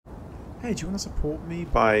Hey, do you want to support me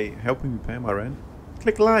by helping me pay my rent?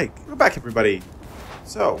 Click like. We're back, everybody.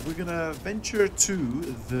 So, we're gonna venture to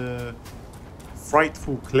the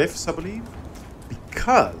frightful cliffs, I believe.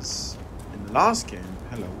 Because in the last game...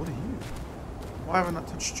 Hello, what are you? Why have I not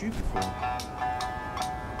touched you before?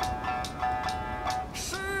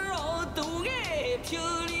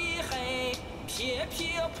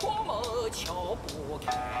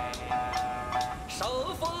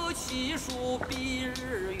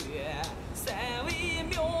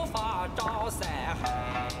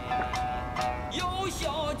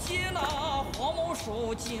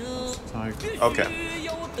 Okay.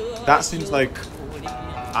 That seems like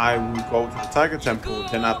I will go to the Tiger Temple,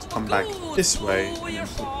 then I have to come back this way and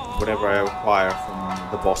put whatever I acquire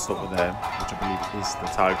from the boss over there, which I believe is the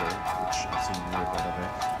tiger, which I've seen a little bit of it.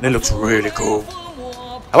 And it looks really cool.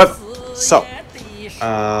 However, so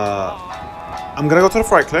I'm gonna go to the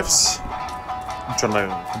Fright Cliffs. I'm trying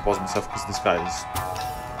to compose myself because this guy is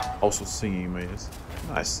also singing in my ears.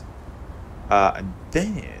 Nice. And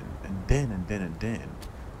then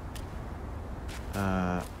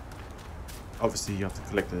obviously you have to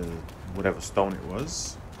collect the whatever stone it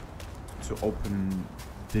was to open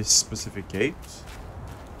this specific gate,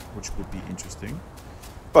 which would be interesting.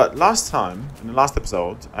 But last time, in the last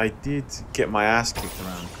episode, I did get my ass kicked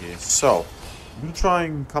around here, so I'm gonna try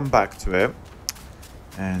and come back to it,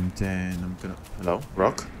 and then I'm gonna... Hello,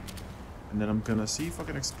 rock. And then I'm gonna see if I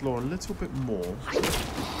can explore a little bit more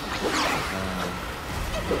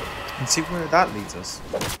and see where that leads us.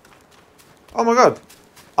 Oh my god,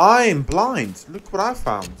 I'm blind. Look what I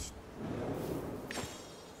found.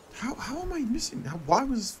 How am I missing? Why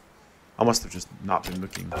was... I must have just not been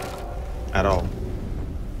looking at all.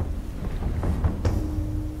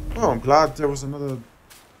 Oh, I'm glad there was another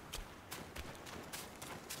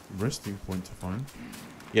resting point to find.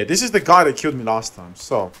 Yeah, this is the guy that killed me last time,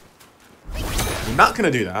 so we're not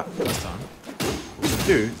gonna do that this time. What we're gonna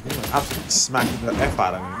do is we're gonna absolutely smack the F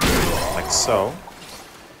out of him, like so.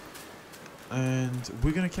 And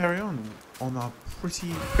we're gonna carry on our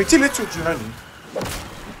pretty little journey.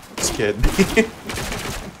 It scared me.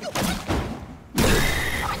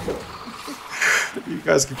 You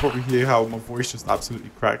guys can probably hear how my voice just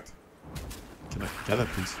absolutely cracked. Can I get that,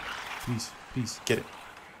 please? Please, get it.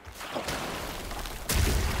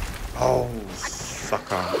 Oh,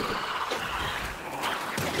 sucker.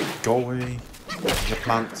 Go away, the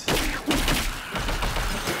plant.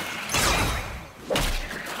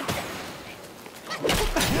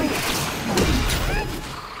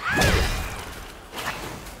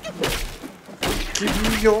 Give me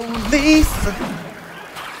your leaf.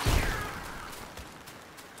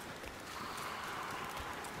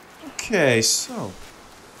 Okay, so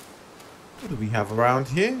what do we have around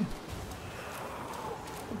here?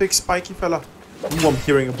 A big spiky fella. Ooh, I'm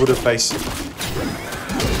hearing a Buddha face.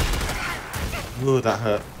 Ooh, that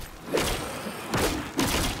hurt.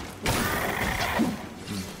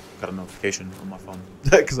 Got a notification on my phone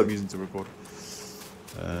because I'm using it to record.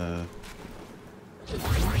 Ooh,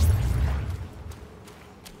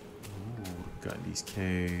 got these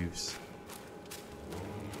caves.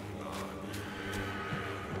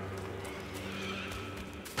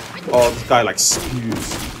 Oh, this guy like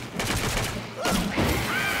spews.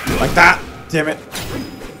 Like that! Damn it.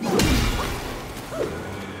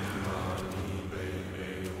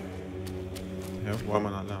 Yeah, why am I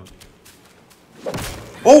not loud?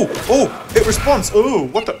 Oh! It responds! Oh,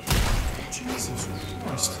 what the... Jesus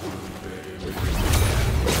Christ.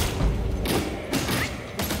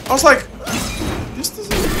 I was like, this is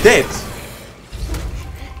dead.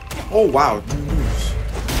 Oh, wow.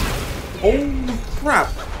 Holy crap.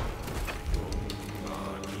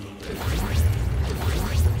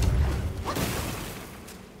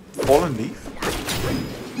 Fallen leaf?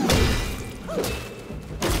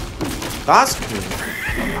 That's cool.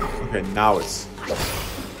 Okay, now it's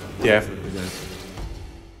definitely good.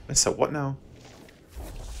 Let's say what now?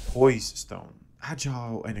 Poise stone.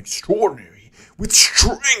 Agile and extraordinary, with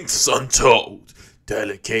strengths untold.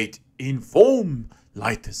 Delicate in form,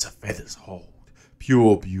 light as a feather's hold.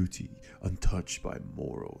 Pure beauty, untouched by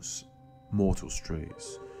mortal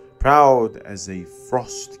strays. Proud as a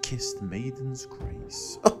frost-kissed maiden's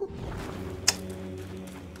grace.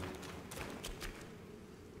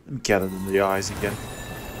 Let me get it in the eyes again.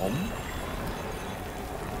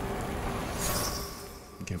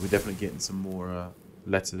 Okay, we're definitely getting some more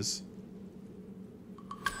letters.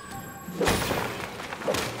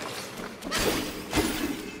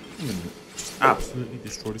 I'm gonna just absolutely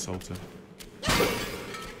destroy this altar.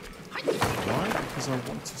 Why? Because I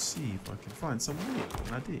want to see if I can find some wood.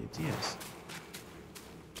 And I did, yes.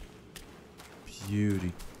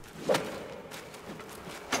 Beauty.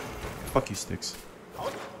 Fuck you, sticks.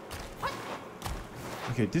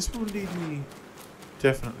 Okay, this will lead me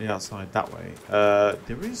definitely outside that way.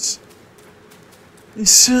 There's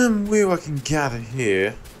some wheel I can gather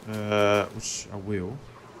here, which I will.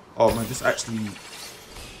 Oh man, this actually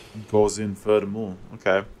goes in furthermore.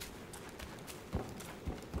 Okay.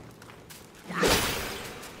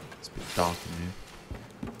 It's a bit dark in here.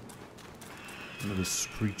 Another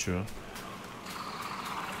creature.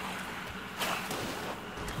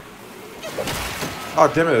 Oh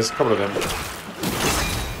damn it, there's a couple of them.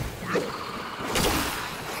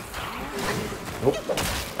 Nope.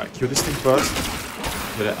 Right, kill this thing first.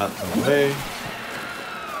 Get it out of the way.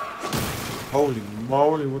 Holy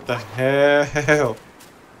moly, what the hell?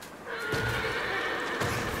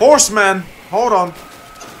 Horseman! Hold on.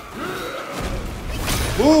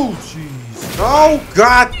 Oh, jeez. Oh,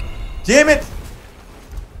 god damn it!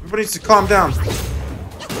 Everybody needs to calm down.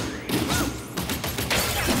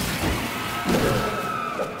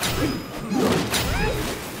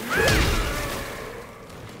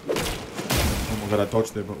 Oh my god, I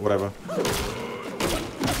dodged it, but whatever.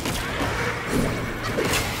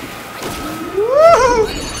 Woo!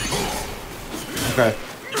 Okay.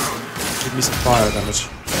 Give me some fire damage.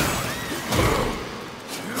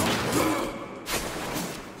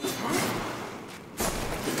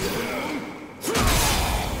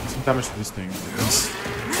 Some damage to this thing.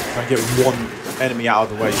 If I get one enemy out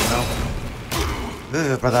of the way, you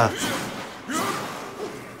know? Brother.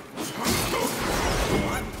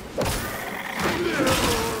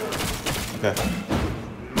 Okay.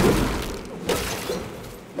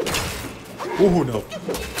 Oh no.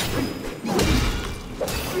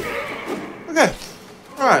 Okay.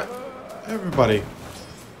 Alright. Everybody.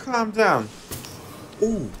 Calm down.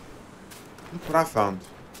 Ooh. Look what I found.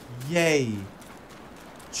 Yay.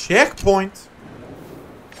 Checkpoint.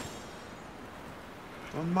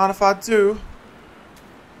 Don't mind if I do.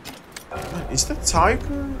 Is the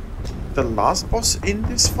tiger the last boss in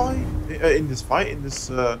this fight? In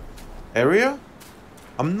this area?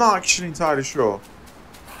 I'm not actually entirely sure.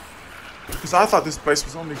 Because I thought this place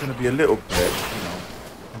was only going to be a little bit, you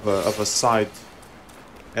know, of a side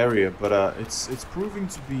area, but it's proving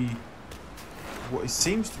to be what it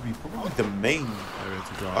seems to be probably the main area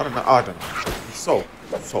to go. I don't know. It's so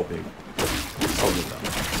big. So big.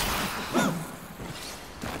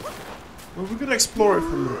 Well, we're gonna explore it for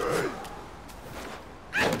a little bit.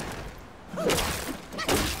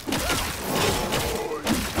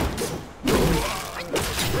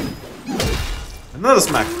 Another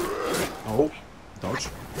smack. Oh, dodge.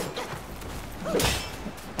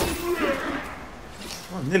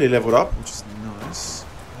 Oh, nearly leveled up, which is nice.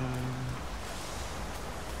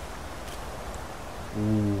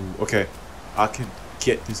 Ooh, okay. I can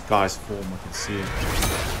get this guy's form. I can see it.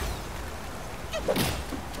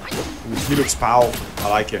 Ooh, he looks powerful. I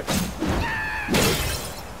like it.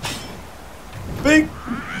 Big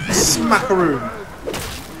smackaroo.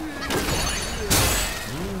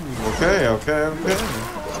 Ooh, okay.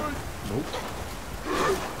 Nope.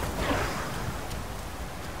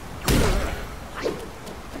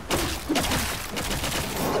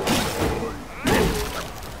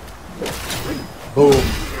 Boom.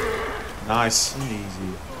 Nice and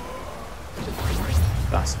easy.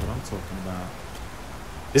 That's what I'm talking about.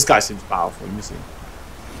 This guy seems powerful, let me see.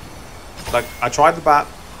 Like, I tried the bat.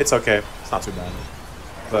 It's okay. It's not too bad.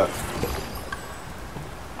 But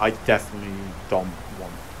I definitely don't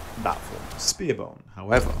want that form. Spearbone,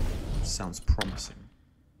 however, sounds promising.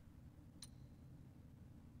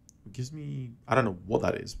 It gives me, I don't know what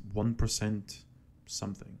that is. 1%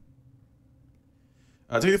 something.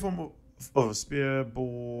 Take the form of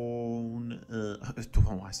Spearbone.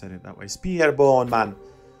 I said it that way. Spearbone, man.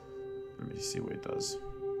 Let me see what it does.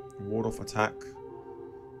 Ward off attack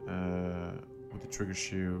with the trigger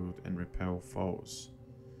shield and repel foes.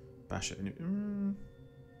 Bash it.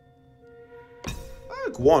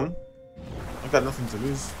 Go on. I've got nothing to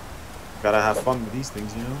lose. Gotta have fun with these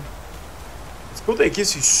things, you know. It's cool that it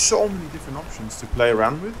gives you so many different options to play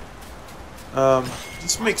around with.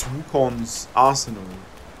 This makes Wukong's arsenal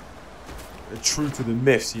true to the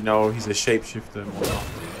myths, you know, he's a shapeshifter and whatnot.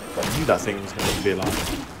 I knew that thing was going to be alive.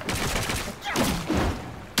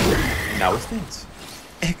 And now it's dead.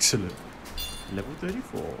 Excellent. Level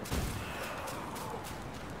 34.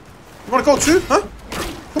 You want to go too? Huh?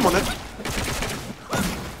 Come on then.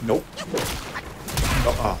 Nope.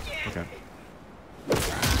 Oh, okay.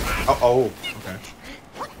 Oh, okay.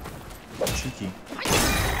 Cheeky.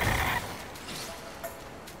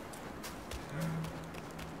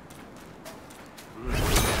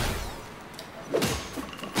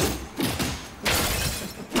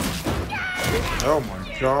 Oh my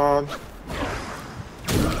god. Oh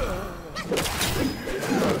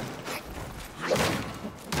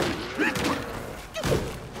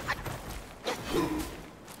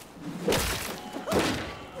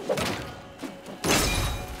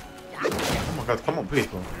my god, come on, please,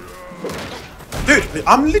 bro. Dude,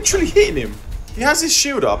 I'm literally hitting him. He has his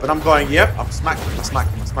shield up, and I'm going, yep, I've smacked him, I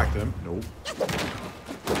smacked him. No.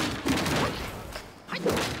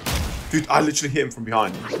 Dude, I literally hit him from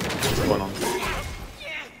behind. What's going on?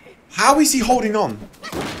 How is he holding on?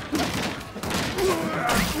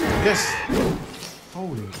 Yes.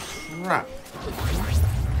 Holy crap.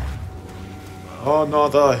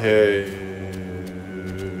 Another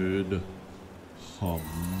head.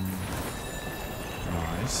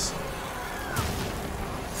 Nice.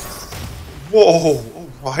 Whoa,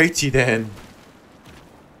 alrighty then.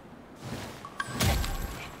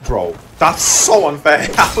 Bro, that's so unfair.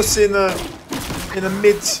 I was in a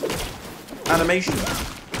mid animation.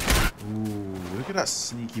 Ooh, look at that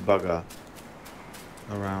sneaky bugger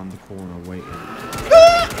around the corner waiting.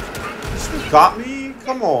 You still got me?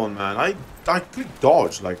 Come on, man. I could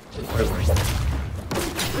dodge like whatever.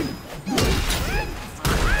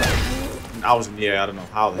 I was in the air. I don't know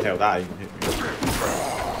how the hell that even hit me.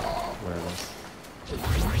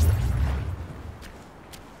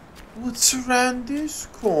 What's around this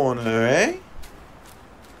corner, eh?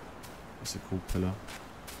 That's a cool pillar.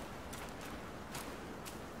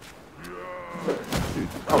 Dude,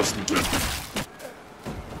 that was sneaky.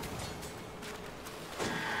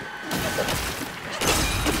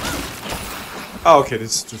 Oh, okay,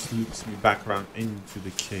 this just loops me back around into the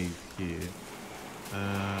cave here.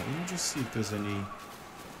 Let me just see if there's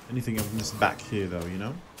anything I've missed back here, though, you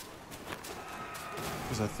know?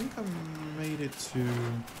 Because I think I made it to...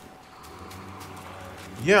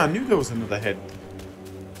 Yeah, I knew there was another head.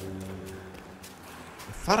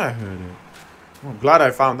 I thought I heard it. Well, I'm glad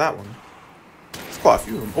I found that one. There's quite a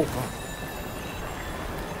few of them. Oh,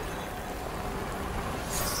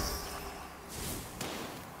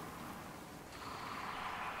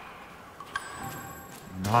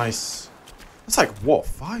 God. Nice. That's like, what,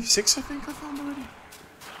 5, 6 I think I found already?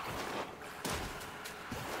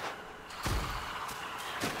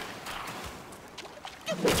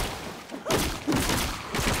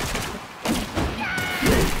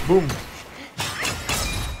 Boom.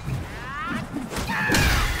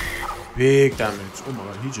 Big damage. Oh my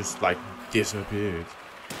god, he just like disappeared.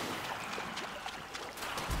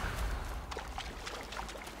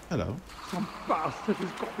 Hello. Some bastard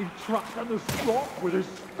has got me trapped on this rock with his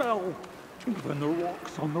spell. Even the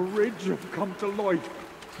rocks on the ridge have come to life.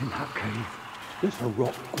 In that cave, there's a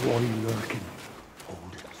rock quarry lurking,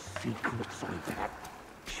 holding secrets like that.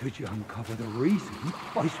 Should you uncover the reason,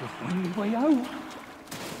 I shall find my way out.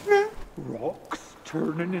 Rocks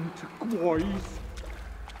turning into quarries.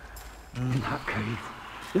 In that cave,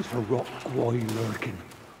 there's a rock quarry lurking,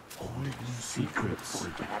 holding secrets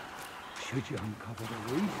like that. Should you uncover the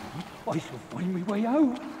reason, I shall find my way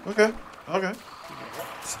out. Okay, okay.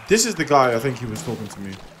 So this is the guy I think he was talking to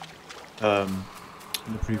me in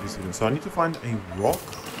the previous video. So I need to find a rock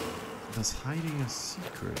that's hiding a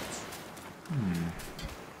secret.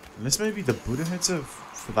 Unless maybe the Buddha heads are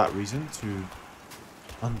for that reason, to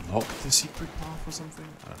unlock the secret path or something?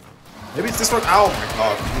 I don't know. Maybe it's this one. Oh my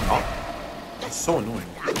god, maybe not. It's so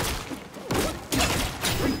annoying.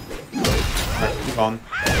 Alright, keep on.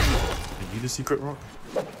 Are you the secret rock?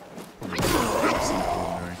 Probably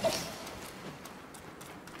ordinary.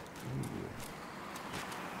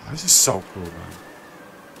 This is so cool, man.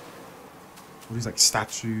 All these like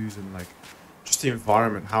statues and like just the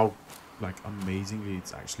environment, how like amazingly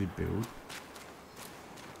it's actually built.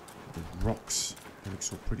 The rocks, they look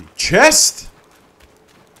so pretty. Chest!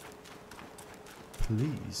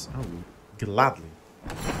 Please. Oh, gladly.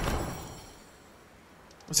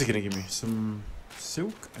 What's it gonna give me? Some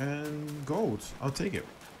silk and gold. I'll take it.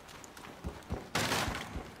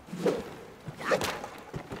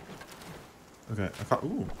 Okay, I can't.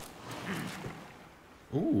 Ooh.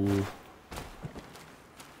 Ooh.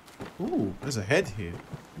 Ooh, there's a head here.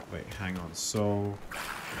 Wait, hang on. So. Ooh,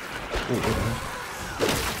 what the hell?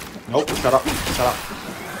 Nope, shut up. Shut up.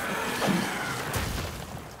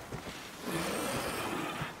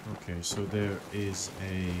 Okay, so there is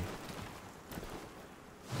a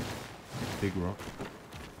big rock.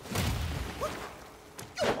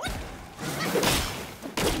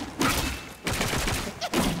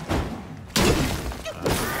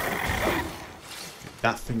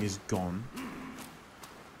 That thing is gone.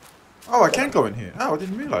 Oh, I can go in here. Oh, I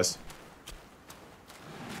didn't realize.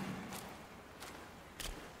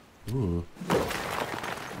 Ooh.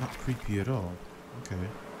 Not creepy at all. Okay.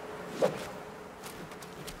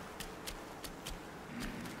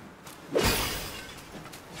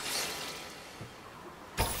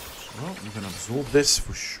 all this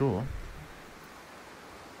for sure.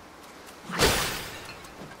 I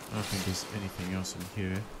don't think there's anything else in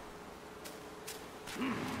here.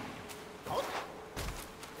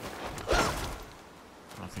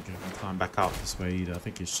 I don't think I can climb back out this way either. I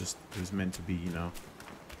think it's just, it was meant to be, you know.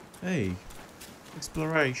 Hey,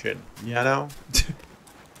 exploration. You know?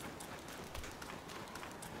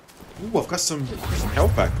 Ooh, I've got some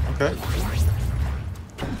health back. Okay.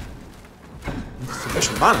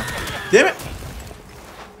 Sufficient mana. Damn it!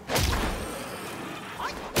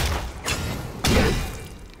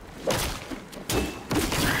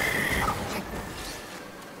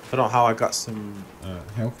 I don't know how I got some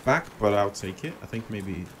health back, but I'll take it. I think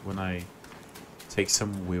maybe when I take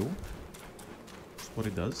some will, that's what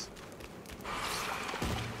it does.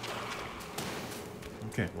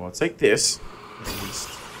 Okay, well I'll take this at least.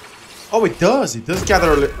 Oh, it does! It does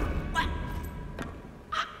gather a little.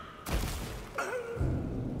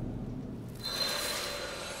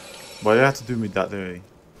 Why do you have to do me that way?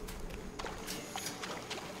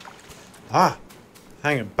 Ah!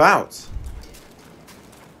 Hang about!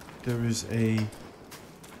 There is a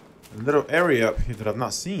little area up here that I've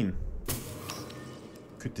not seen.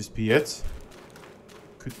 Could this be it?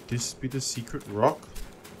 Could this be the secret rock?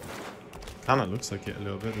 Kinda looks like it a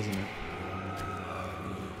little bit, doesn't it?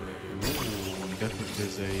 Ooh, definitely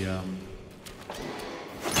there's a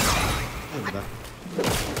look at that.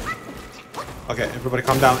 Okay, everybody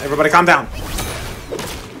calm down. Everybody calm down.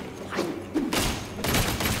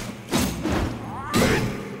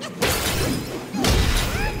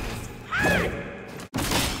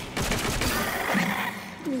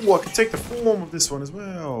 Ooh, I can take the form of this one as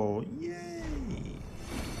well. Yay!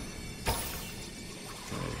 Okay.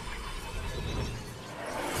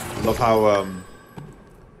 I love how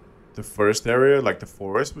the first area, like the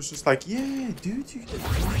forest, was just like, yeah, dude, you can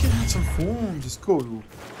have some forms. It's cool.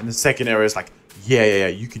 And the second area is like, yeah,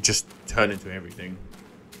 you can just turn into everything.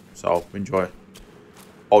 So enjoy.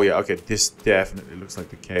 Oh yeah, okay, this definitely looks like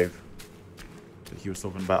the cave that he was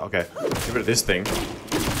talking about. Okay, get rid of this thing.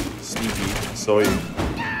 Sneaky, I saw you.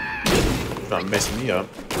 Trying to mess me up.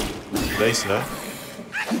 Laser.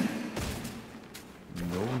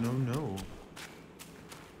 No.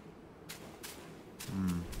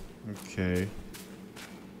 Okay.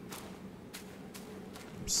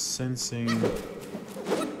 I'm sensing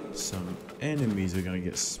some enemies are gonna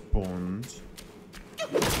get spawned.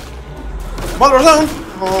 Mother of zone!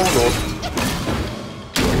 Oh lord.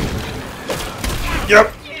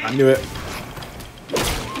 Yep, I knew it.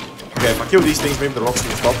 Okay, if I kill these things, maybe the rocks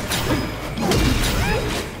will stop.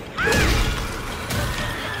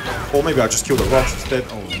 Or maybe I'll just kill the rocks instead.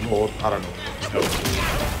 Oh lord, I don't know. Nope.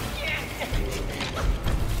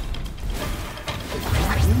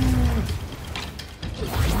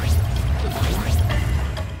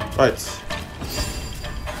 Right.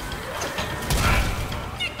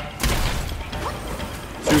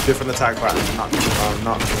 Two different attack patterns, not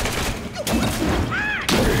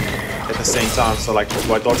at the same time. So like,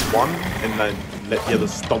 do I dodge one and then let the other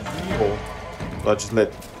stomp me, or do I just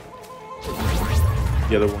let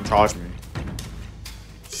the other one charge me?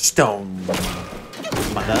 Stone,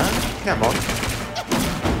 mother, come on.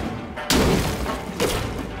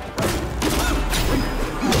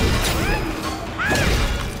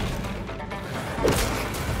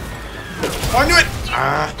 Oh, I knew it!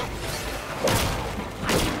 Ah.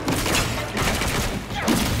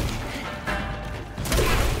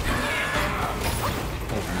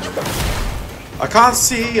 I can't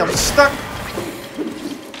see, I'm stuck.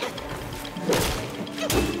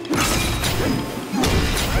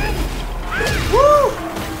 Woo!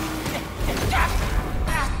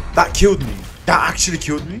 That killed me. That actually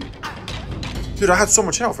killed me. Dude, I had so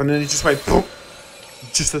much health and then it just went boom.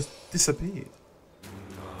 It just disappeared.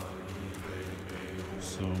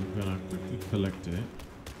 So I'm gonna quickly collect it.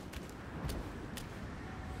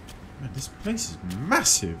 Man, this place is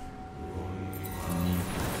massive.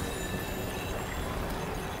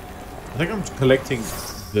 I think I'm collecting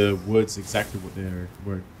the words exactly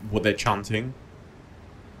what they're chanting.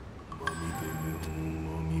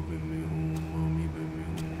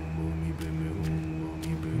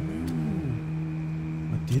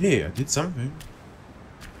 I did it. I did something.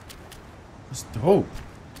 That's dope.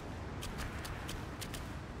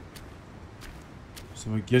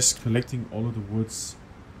 So I guess collecting all of the words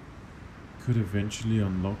could eventually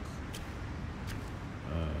unlock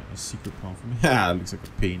a secret path for me. Ah, looks like a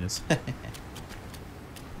penis.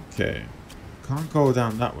 Okay. Can't go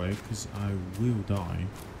down that way because I will die.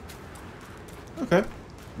 Okay.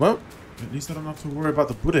 Well, at least I don't have to worry about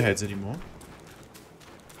the Buddha heads anymore.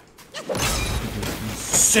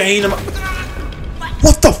 Insane amount.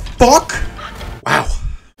 What the fuck?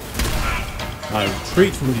 I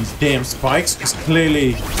retreat from these damn spikes, because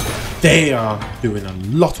clearly they are doing a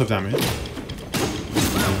lot of damage.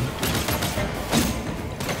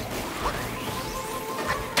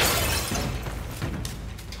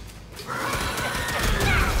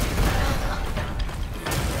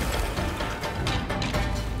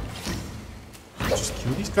 Just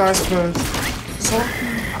kill these guys first. So,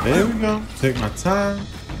 there we go. Take my time.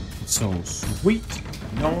 It's so sweet.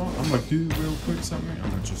 You know what? I'm gonna do real quick something. I'm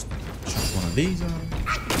gonna just chuck one of these out.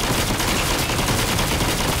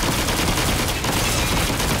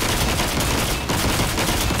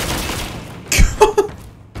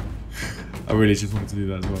 I really just wanted to do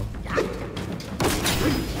that as well.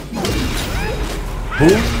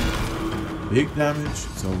 Boom. Big damage.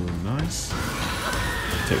 So nice.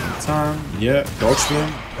 Take my time. Yeah. Dodge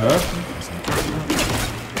them. Perfect.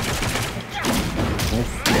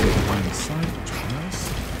 Off behind the side. Which is nice.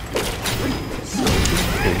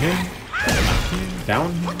 Kill him. Back him.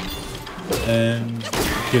 Down him. And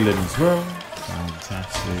kill him as well.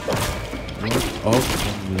 Fantastic. Work of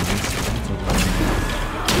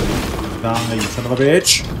die, you son of a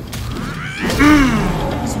bitch!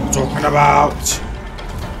 That's what I'm talking about!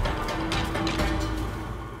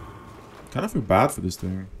 Kind of feel bad for this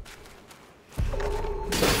thing.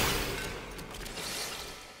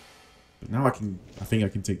 But now I think I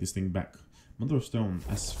can take this thing back. Mother of Stone.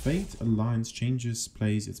 As fate aligns, changes,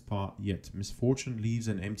 plays its part, yet misfortune leaves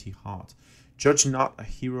an empty heart. Judge not a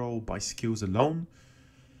hero by skills alone,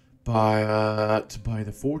 but by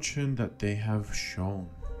the fortune that they have shown.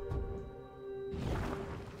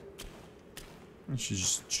 And she's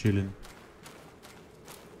just chilling.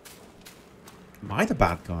 Am I the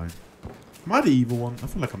bad guy? Am I the evil one? I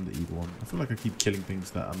feel like I'm the evil one. I feel like I keep killing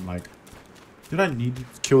things that I'm like, did I need to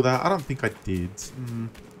kill that? I don't think I did.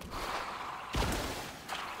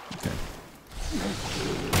 Okay.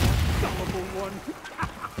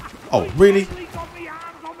 Oh, really?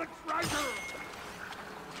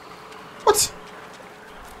 What?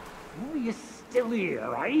 Oh, you still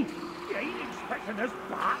here, eh? You ain't expecting us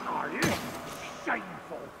back, are you?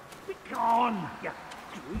 Shameful. Be gone, you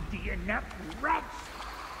greedy inept rats.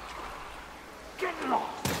 Get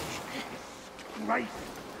lost. Disgrace.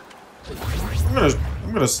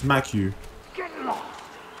 I'm gonna smack you. Get lost.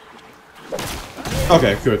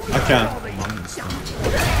 Okay, good. I can.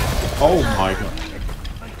 Oh my god.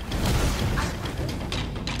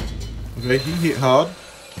 Okay, he hit hard.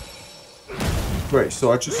 Great,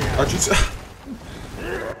 so I just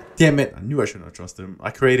damn it, I knew I shouldn't have trusted him.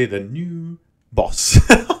 I created a new boss.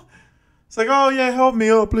 It's like, oh yeah, help me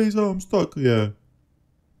up, please. Oh, I'm stuck. Yeah.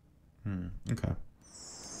 Okay.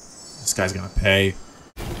 This guy's gonna pay.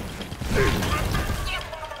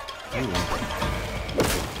 Ooh.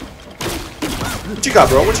 What you got,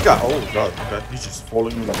 bro? What you got? Oh god, okay. He's just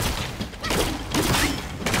falling in love.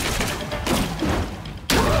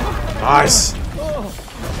 Nice.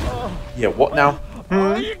 Yeah, what now?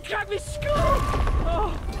 Oh, you got me scored!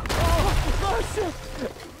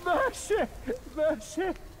 Mercy!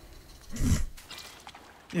 Mercy!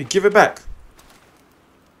 Yeah, give it back.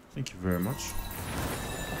 Thank you very much.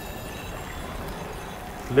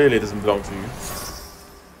 Clearly it doesn't belong to you.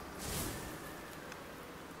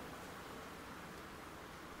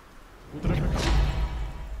 What did I pick up?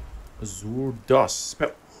 Azure Dust.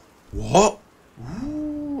 Spell. What?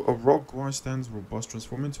 Ooh, a rock guy stands robust.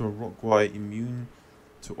 Transform into a rock guy immune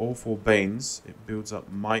to all 4 banes. It builds up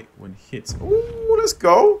might when hit. Ooh, let's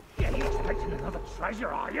go. Yeah, you expecting another treasure,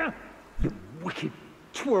 are you? You wicked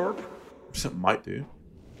twerp. That might do.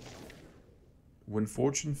 When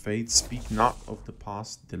fortune fades, speak not of the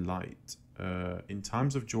past delight. In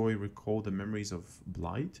times of joy, recall the memories of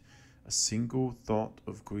blight. A single thought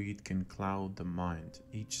of greed can cloud the mind.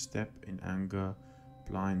 Each step in anger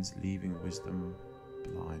blinds, leaving wisdom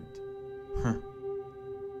blind. Huh.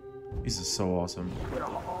 This is so awesome. But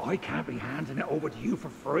I can't be handing it over to you for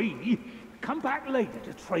free. Come back later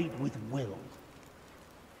to trade with Will.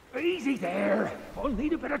 Easy there. I'll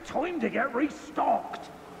need a bit of time to get restocked.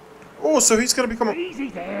 Oh, so he's gonna become a... Easy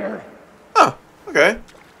there. Ah, okay.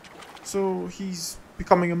 So he's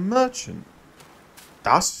becoming a merchant.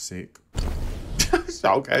 That's sick.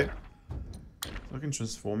 Okay. So I can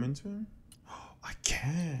transform into him? Oh, I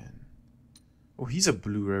can. Oh, he's a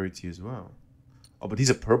blue rarity as well. Oh, but these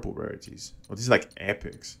are purple rarities. Oh, these are like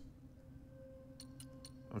epics.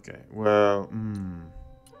 Okay, well,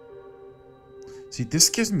 see, this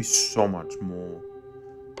gives me so much more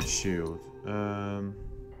shield.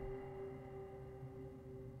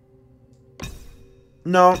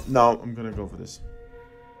 No, I'm gonna go for this.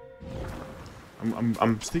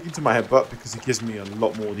 I'm sticking to my headbutt because it gives me a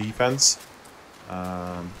lot more defense.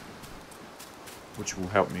 which will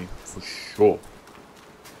help me for sure.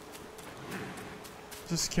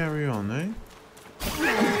 Just carry on, eh?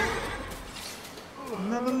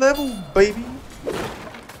 Another level, baby. What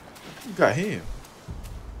we got here?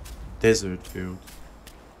 Desert field.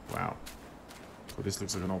 Wow. Oh, this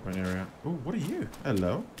looks like an open area. Oh, what are you?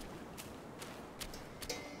 Hello.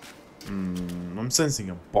 I'm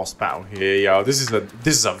sensing a boss battle here, yo. This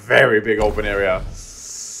is a very big open area.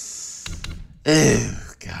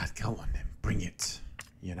 Oh God, go on then, bring it.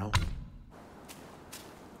 You know.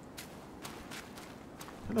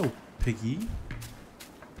 Hello, piggy.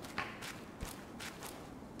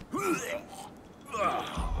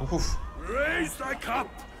 Oof. Raise thy cup,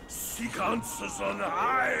 seek answers on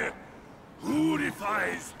high. Who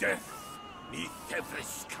defies death neath every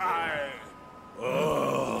sky?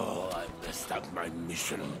 Oh, I messed up my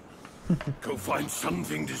mission. Go find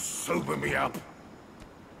something to sober me up.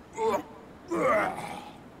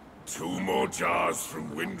 2 more jars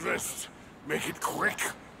from Windrest. Make it quick.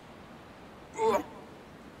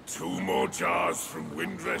 2 more jars from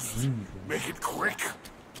Windrest. Make it quick.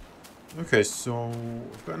 Okay, so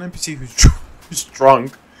I've got an NPC who's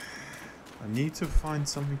drunk. I need to find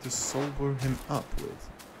something to sober him up with.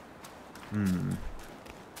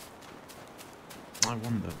 I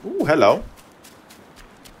wonder. Ooh, hello.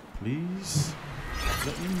 Please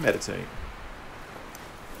let me meditate.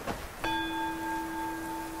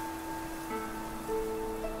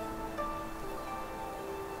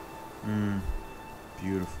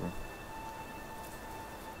 Beautiful.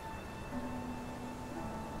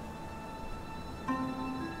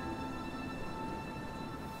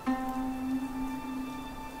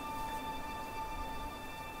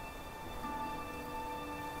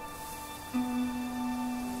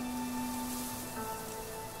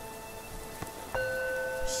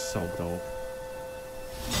 So dope.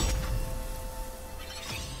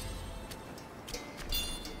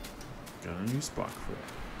 Got a new spark for it.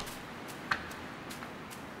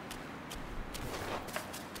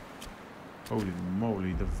 Holy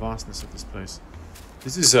moly, the vastness of this place.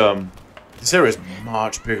 This is this area is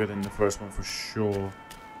much bigger than the first one for sure.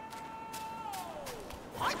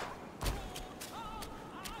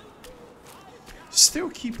 Still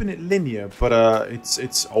keeping it linear, but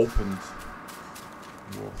it's opened.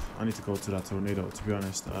 Whoa, I need to go to that tornado, to be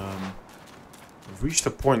honest. I've reached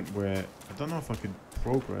a point where I don't know if I can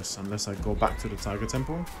progress unless I go back to the Tiger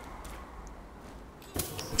Temple.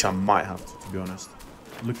 Which I might have to be honest.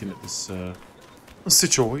 Looking at this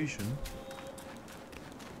situation.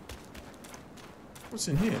 What's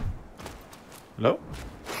in here? Hello?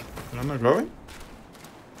 Am I not growing?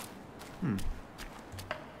 It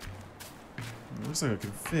looks like I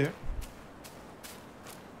can fit.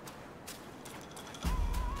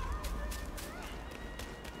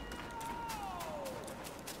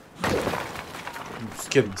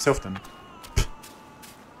 Scared myself then.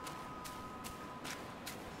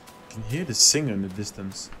 I can hear the singer in the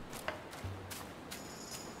distance.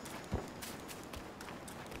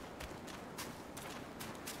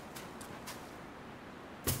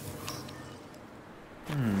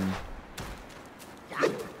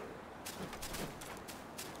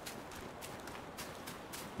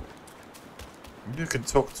 Maybe I can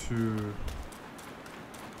talk to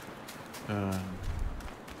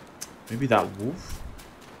maybe that wolf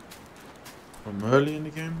from early in the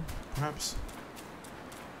game, perhaps.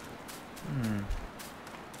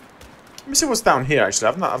 Let me see what's down here. Actually,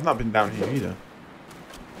 I've not been down here either.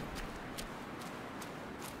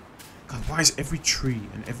 God, why is every tree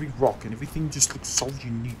and every rock and everything just looks so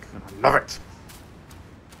unique? And I love it.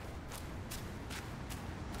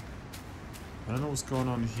 I don't know what's going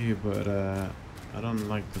on here, but I don't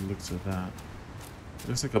like the looks of that. It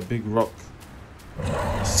looks like a big rock,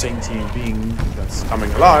 a sentient being that's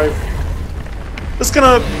coming alive. That's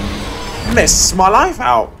gonna mess my life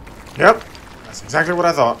out. Yep, that's exactly what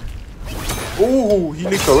I thought. Ooh, he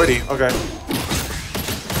leaked already. Okay.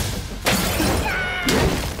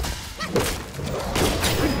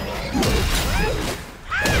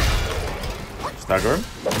 Stagger him.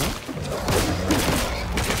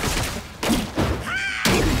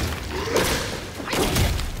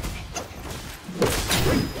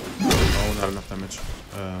 Oh, not enough damage.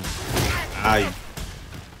 Aye.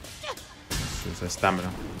 There's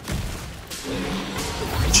stamina.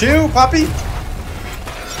 Chill, puppy. Ooh,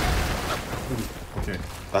 okay,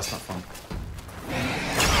 that's not fun.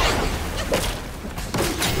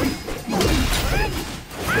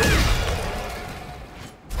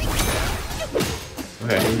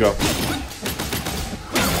 Okay, here we go.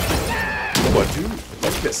 Oh, I do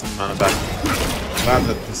get some mana back. Glad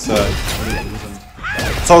that this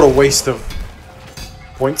was a total waste of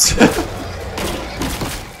points.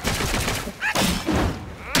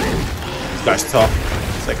 This guy's tough.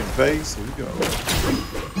 Second phase, here we go.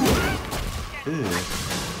 Ew.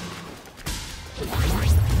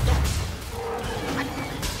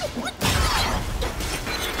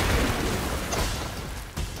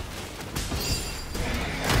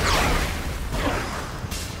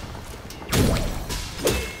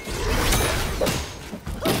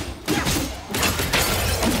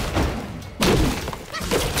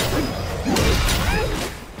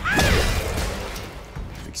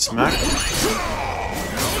 Big smack.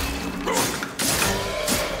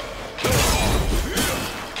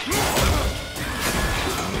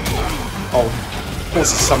 Oh, of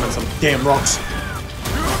course he summoned some damn rocks.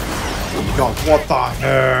 Oh god, what the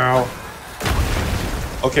hell?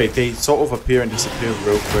 Okay, they sort of appear and disappear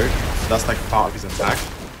real quick. So that's like part of his attack.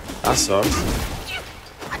 That sucks.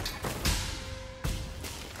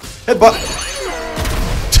 Headbutt!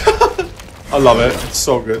 I love it. It's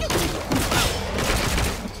so good.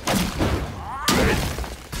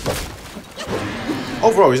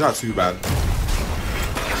 Overall, he's not too bad.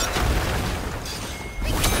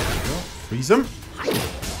 Freeze him.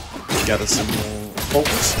 Gather some more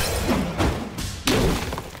focus.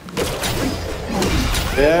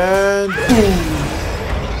 And boom!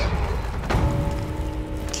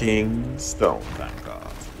 King Stone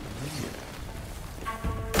Vanguard.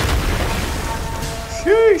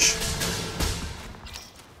 Sheesh!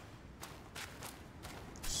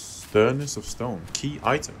 Sternness of Stone. Key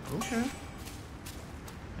item. Okay.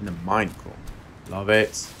 And a Mind Core. Love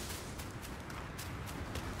it.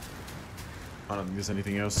 I don't think there's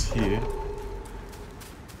anything else here.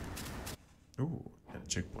 Ooh, and a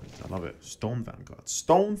checkpoint. I love it. Stone Vanguard.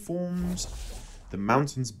 Stone forms the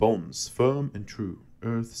mountain's bones, firm and true.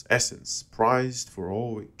 Earth's essence, prized for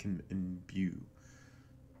all it can imbue.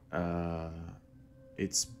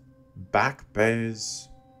 Its back bears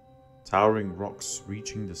towering rocks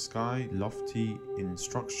reaching the sky, lofty in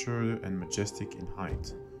structure and majestic in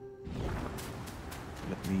height.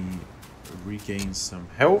 Let me regain some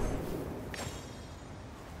health.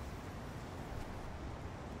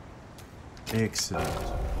 Excellent.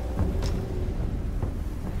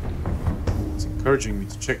 It's encouraging me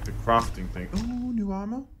to check the crafting thing. Oh, new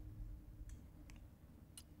armor.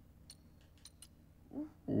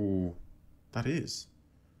 Ooh, that is.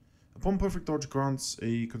 Upon perfect dodge grants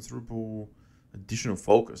a considerable additional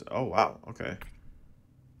focus. Oh, wow. Okay.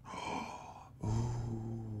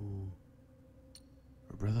 Ooh.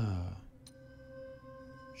 Brother.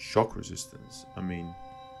 Shock resistance. I mean,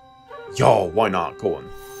 yo, why not? Go on.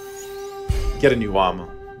 Get a new armor,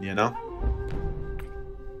 you know?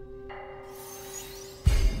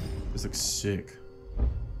 This looks sick.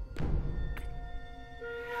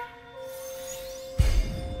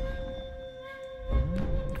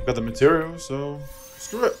 Got the material, so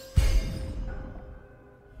screw it.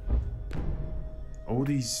 All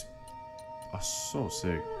these are so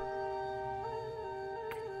sick.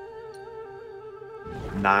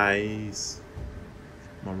 Nice.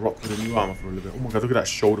 I'm gonna rock with the new armor for a little bit. Oh my god, look at that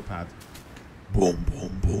shoulder pad. Boom,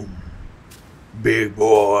 boom, boom. Big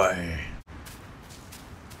boy.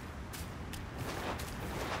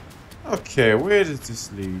 Okay, where does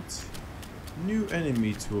this lead? New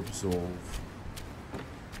enemy to absolve.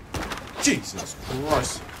 Jesus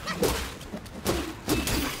Christ.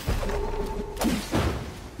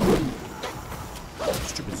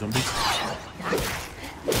 Stupid zombies.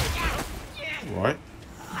 Right.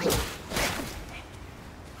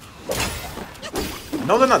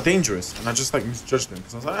 No, they're not dangerous, and I just like misjudged them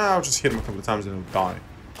because I was like, I'll just hit them a couple of times and they'll die.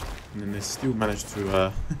 And then they still managed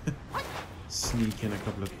to sneak in a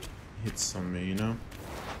couple of hits on me, you know?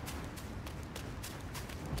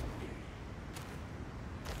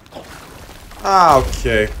 Ah,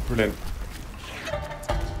 okay, brilliant.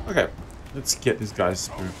 Okay, let's get this guy's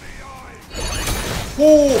through.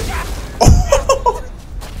 Oh!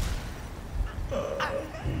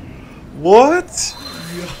 What?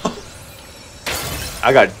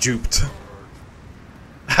 I got duped.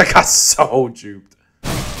 I got so duped.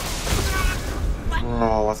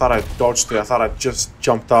 Bro, I thought I dodged it. I thought I just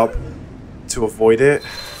jumped up to avoid it.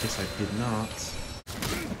 Guess I did not.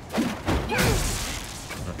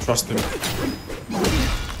 I trust him.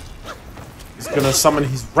 He's gonna summon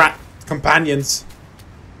his rat companions.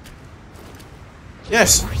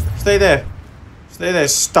 Yes, stay there. Stay there,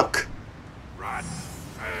 stuck.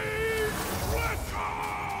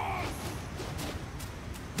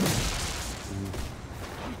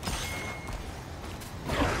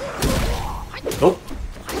 Nope.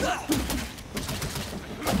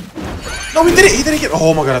 No, he did it! He didn't get.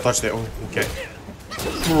 Oh my god, I touched it. Oh, okay.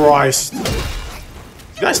 Christ.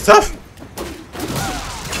 This guy's tough.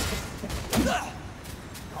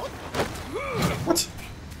 What?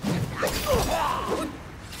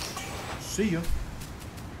 See ya.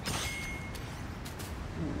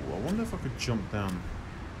 Ooh, I wonder if I could jump down.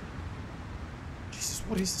 Jesus,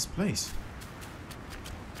 what is this place?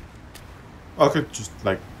 Oh, I could just,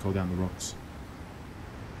 like, go down the rocks.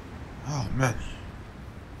 Oh, man.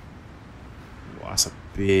 Wow, that's a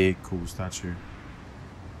big, cool statue.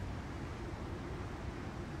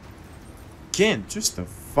 Again, just the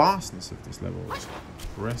vastness of this level is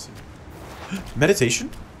impressive. Meditation?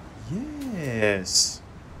 Yes.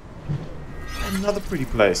 Another pretty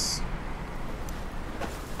place.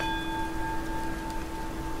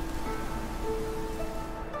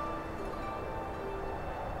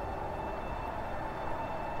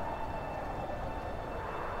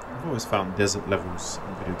 I've always found desert levels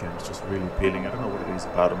in video games just really appealing. I don't know what it is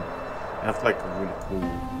about them. They have like a really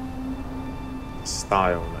cool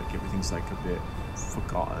style, like everything's like a bit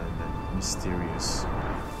forgotten and mysterious.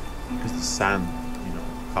 Because the sand, you know,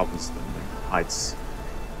 covers them and hides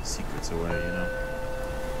secrets away, you know.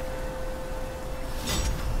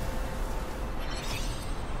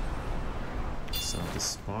 So the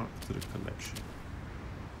spark to the collection.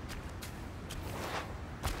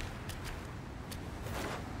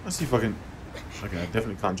 Let's see if I can. Okay, I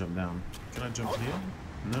definitely can't jump down. Can I jump here?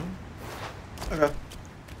 No? Okay.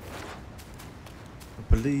 I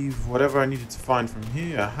believe whatever I needed to find from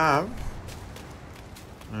here I have.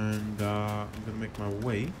 And I'm gonna make my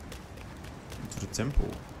way into the temple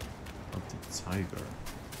of the tiger.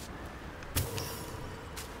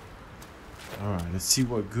 Alright, let's see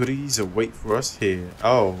what goodies await for us here.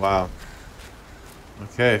 Oh, wow.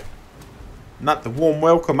 Okay. Not the warm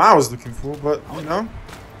welcome I was looking for, but, you know.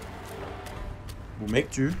 We'll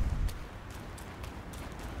make do.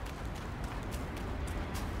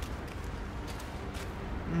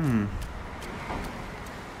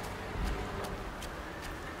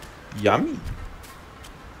 Yummy.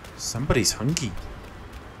 Somebody's hungry.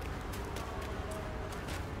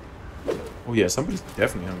 Oh yeah, somebody's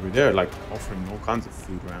definitely hungry. They're like offering all kinds of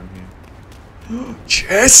food around here.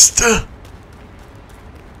 Chest!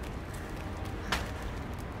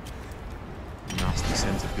 Nasty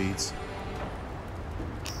centipedes.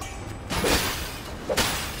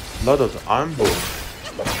 Blood of the Ironborn.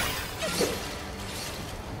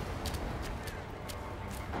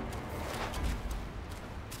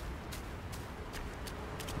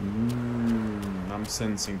 I'm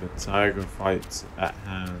sensing the tiger fight at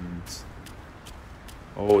hand.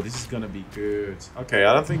 Oh, this is gonna be good. Okay,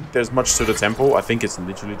 I don't think there's much to the temple. I think it's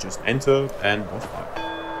literally just enter and boss fight.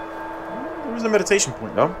 There is a meditation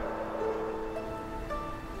point though.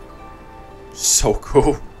 So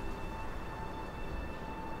cool.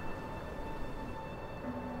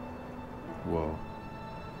 Whoa.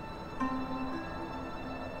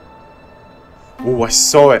 Oh, I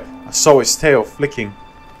saw it. I saw its tail flicking.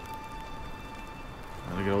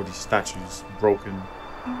 And look at all these statues broken.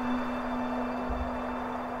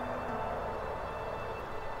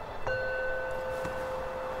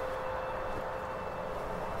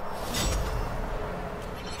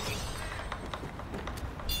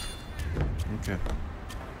 Okay.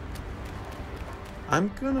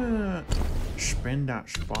 I'm gonna spend that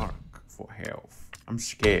spark for health. I'm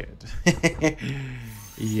scared.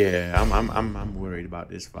 Yeah, I'm worried about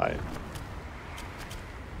this fight.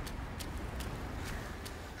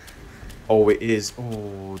 Oh, it is.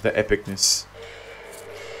 Oh, the epicness.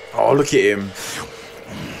 Oh, look at him.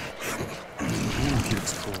 Ooh, he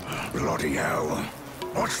looks cool. Bloody hell.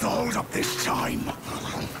 What's the hold up this time?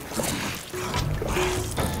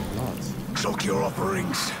 Suck your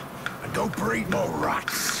offerings and go breed more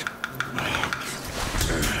rats.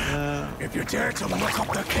 If you dare to muck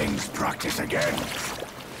up the king's practice again,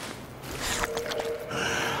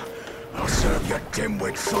 I'll serve your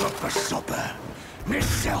dimwit son up for supper.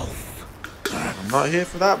 Myself. I'm not here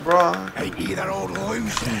for that, bro. Ain't you that old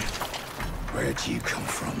loser? Where'd you come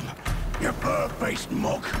from? You bird-faced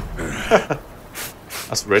mug.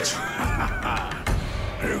 That's rich.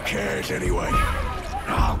 Who cares anyway?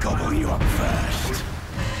 I'll gobble you up first.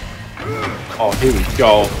 Oh, here we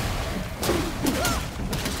go.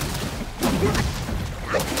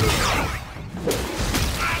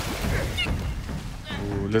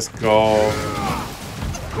 Ooh, let's go.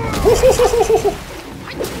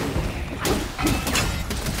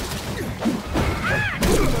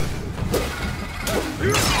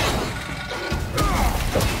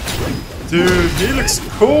 Dude, he looks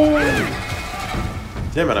cool.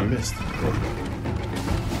 Damn it, I missed.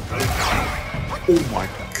 Oh my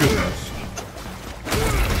goodness.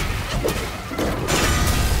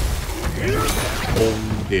 Oh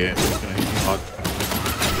dear, he's gonna hit me hard.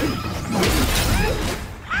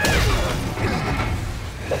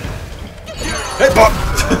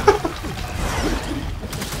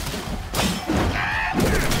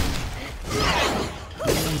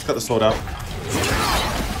 sword out.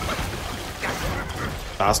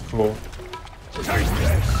 That's cool.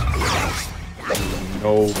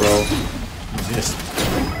 No, bro. You missed.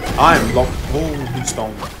 I am locked. Holy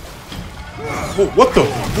stone. Oh, what the?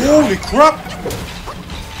 Holy crap!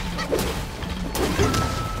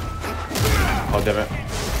 Oh, damn it.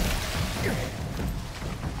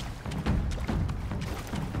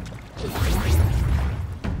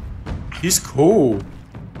 He's cool.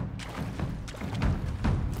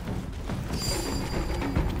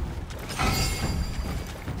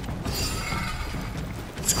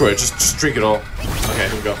 Screw it, just drink it all. Okay,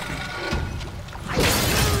 here we go.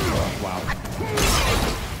 Wow.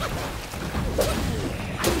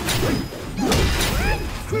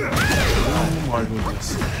 Oh my goodness.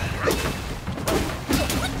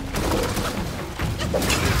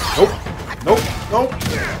 Nope. Nope. Nope.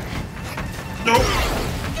 Nope.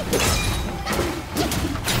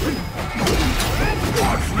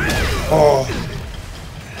 Oh.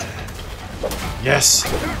 Yes.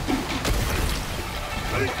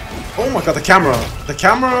 Oh my god, the camera. The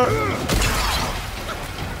camera.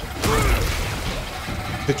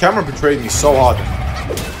 The camera betrayed me so hard.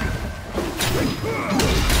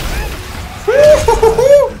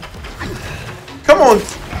 Come on,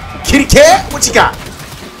 kitty cat. What you got?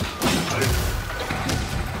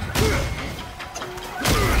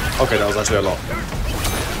 Okay, that was actually a lot.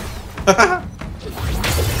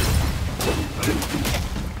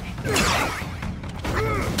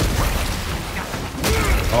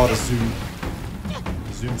 Oh, the zoom.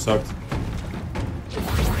 The zoom sucked.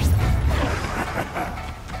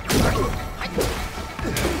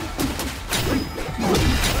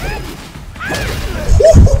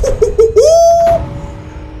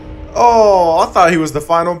 Oh, I thought he was the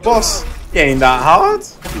final boss. He ain't that hard.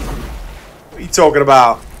 What are you talking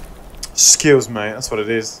about? Skills, mate. That's what it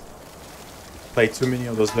is. Play too many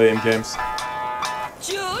of those lame games.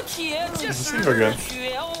 There's a singer again.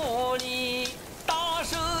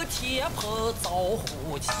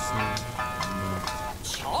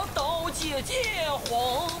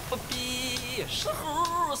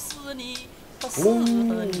 Ooh.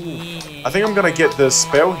 I think I'm gonna get the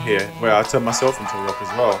spell here where I turn myself into a rock as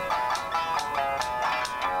well.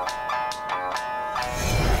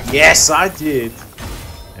 Yes, I did.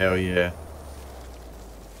 Hell yeah.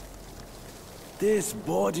 This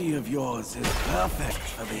body of yours is perfect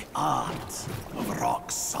for the art of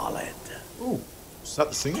rock solid. Ooh, is that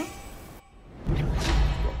the singer?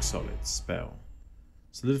 Rock solid spell.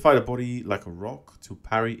 Solidify the body like a rock to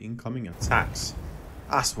parry incoming attacks.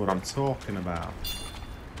 That's what I'm talking about.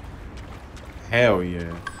 Hell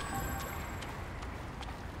yeah.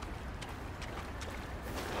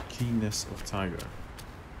 Keenness of tiger.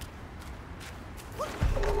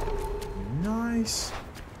 Nice.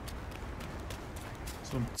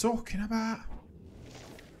 That's what I'm talking about.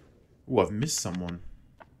 Ooh, I've missed someone.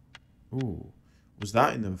 Ooh. Was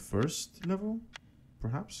that in the first level?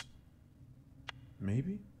 Perhaps?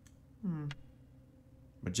 Maybe?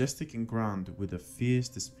 Majestic and grand with a fierce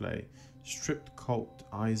display. Stripped coat,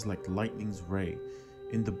 eyes like lightning's ray.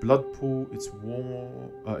 In the blood pool, its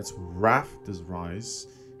wrath does rise.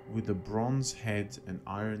 With a bronze head and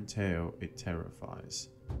iron tail, it terrifies.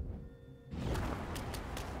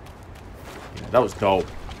 Yeah, that was dope.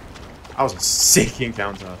 That was a sick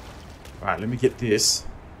encounter. Alright, let me get this.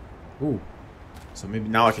 Ooh. So maybe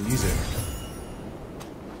now I can use it.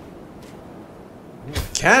 Ooh,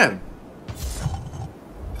 I can!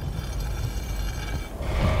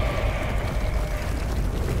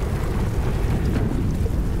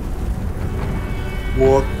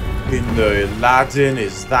 What in the Aladdin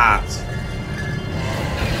is that?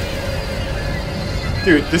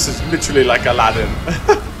 Dude, this is literally like Aladdin.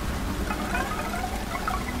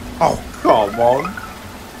 Oh, come on.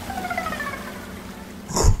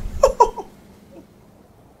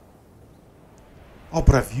 Oh,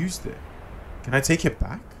 but I've used it. Can I take it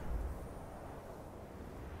back?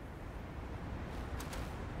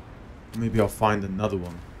 Maybe I'll find another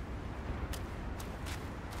one.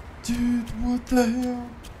 Dude, what the hell?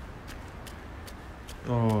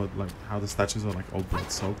 Oh, like how the statues are like all blood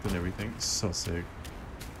soaked and everything. So sick.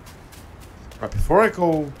 Right, before I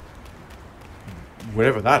go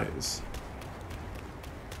wherever that is.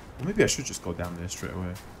 Or maybe I should just go down there straight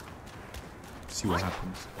away. See what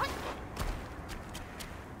happens.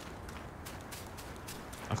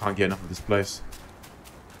 I can't get enough of this place.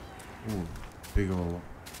 Ooh, big ol'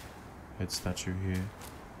 head statue here.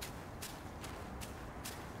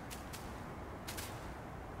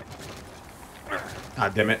 Ah,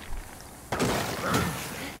 damn it.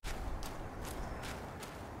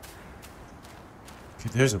 Okay,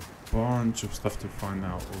 There's a bunch of stuff to find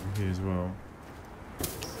out over here as well.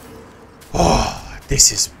 Oh,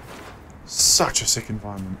 this is such a sick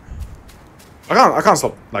environment. I can't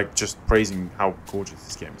stop like just praising how gorgeous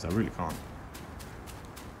this game is. I really can't.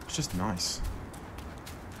 It's just nice.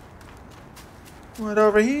 What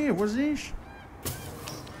over here? What's this?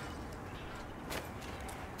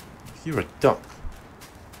 I hear a duck.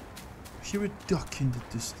 I hear a duck in the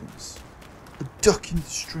distance. A duck in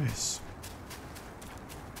distress.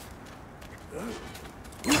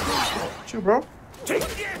 Chill, bro.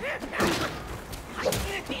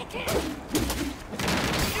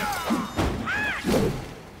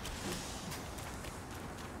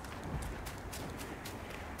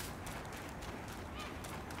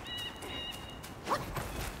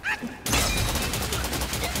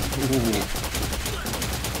 Ooh.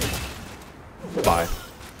 Bye.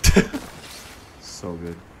 So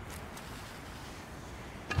good.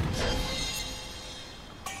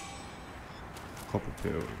 Copper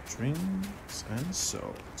pill, drinks, and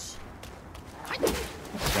salt. Wow,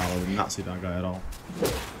 I did not see that guy at all.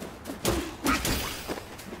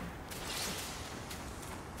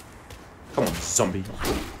 Come on, zombie.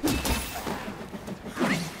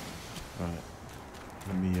 Alright.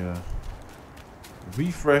 Let me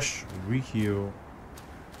refresh, reheal.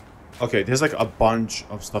 Okay, there's like a bunch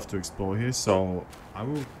of stuff to explore here, so I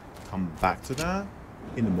will come back to that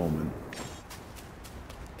in a moment.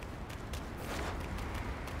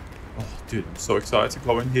 Oh, dude, I'm so excited to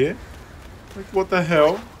go in here. Like, what the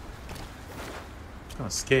hell? I'm kind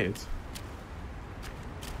of scared.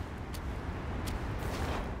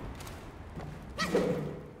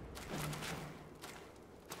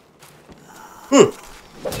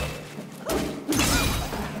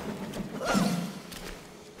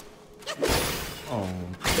 Oh,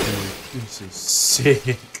 dude, this is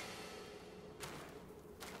sick.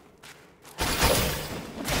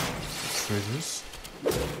 Treasures.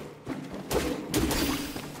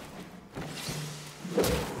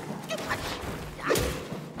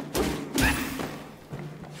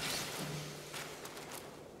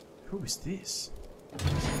 Who is this? I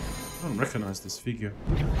don't recognize this figure.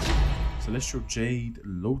 Celestial Jade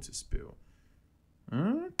Lotus Bill.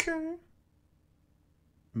 Okay.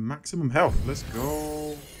 Maximum health. Let's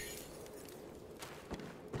go.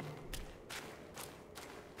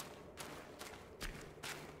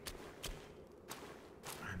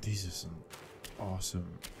 Man, these are some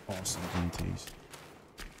awesome, awesome deities.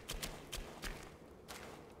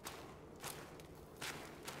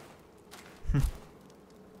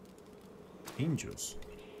 Angels.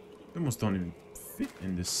 They almost don't even fit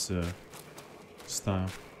in this style.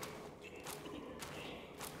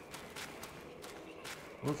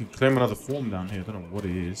 We can claim another form down here. I don't know what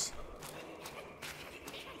it is.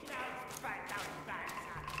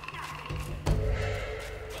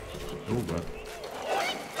 Oh, God.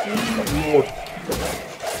 Oh, Lord.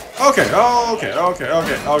 Okay. Oh, okay. Okay.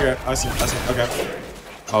 Okay. Okay. I see. I see. Okay.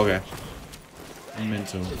 Okay.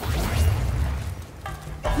 Mental.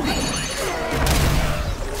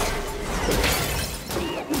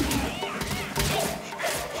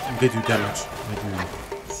 They do damage. They do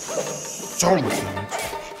so much damage.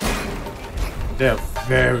 They are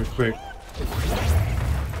very quick.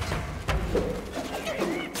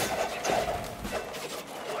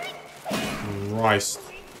 Christ.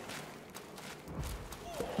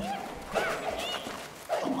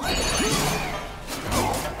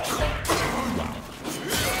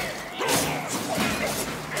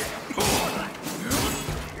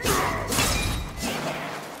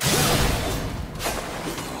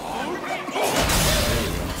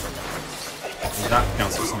 That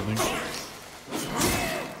counts for something.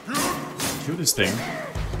 Kill this thing.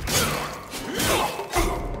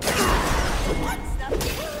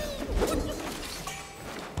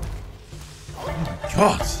 Oh my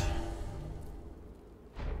god!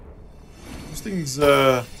 Those things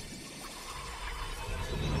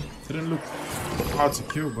didn't look hard to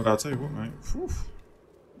kill, but I'll tell you what, mate. Whew.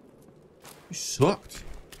 You sucked.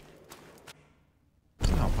 I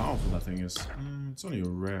don't know how powerful that thing is. It's only a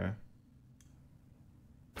rare.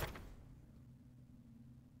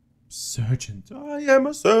 Sergeant. I am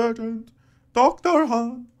a sergeant. Dr.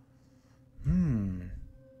 Han.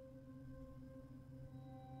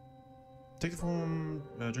 Take the form,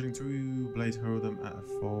 drilling 2 blades, hurl them at a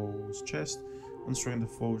foe's chest. Unstrung, the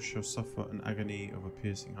foe shall suffer an agony of a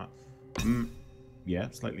piercing heart. Yeah,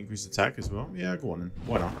 slightly increased attack as well. Yeah, go on then.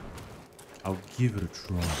 Why not? I'll give it a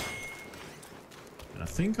try. And I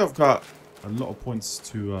think I've got a lot of points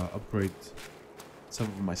to upgrade some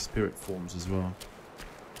of my spirit forms as well.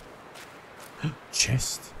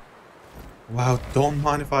 Chest. Wow, don't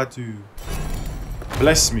mind if I do.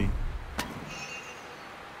 Bless me.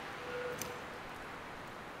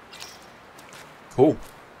 Cool.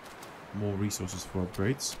 More resources for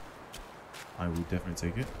upgrades. I will definitely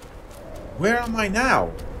take it. Where am I now?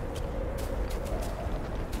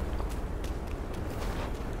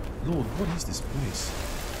 Lord, what is this place?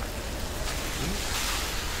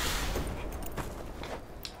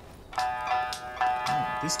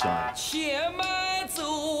 Oh, this guy.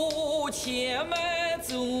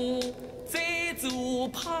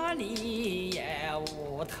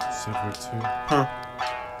 Server 2. Huh.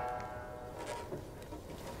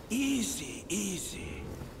 Easy, easy.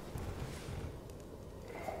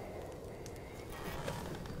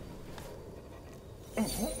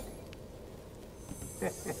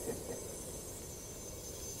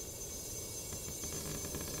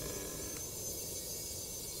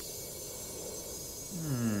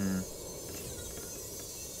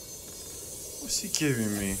 What's he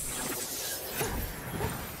giving me?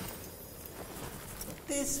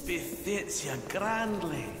 This befits you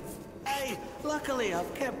grandly. Hey, luckily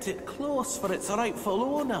I've kept it close for its rightful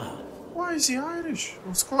owner. Why is he Irish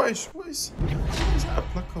or Scottish? What is that? A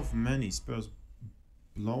pluck of many spells.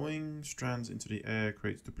 Blowing strands into the air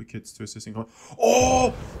creates duplicates to assisting.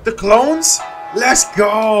 Oh, the clones! Let's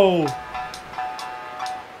go!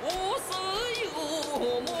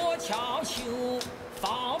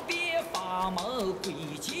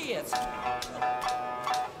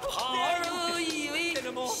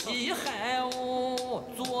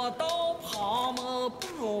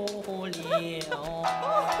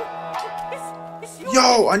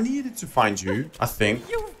 Yo, I needed to find you, I think.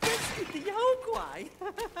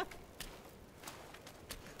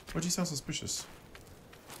 Why'd you sound suspicious?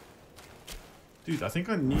 Dude, I think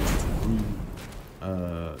I need to brew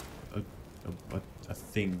a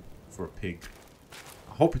thing for a pig.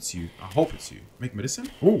 I hope it's you. I hope it's you. Make medicine?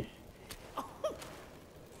 Ooh.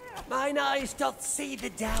 Mine eyes doth see the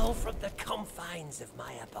dell from the confines of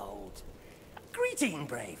my abode. Greeting,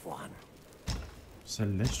 brave one.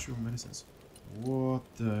 Celestial medicines. What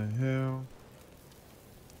the hell?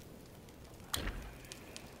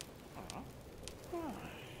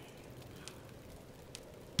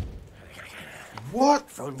 What?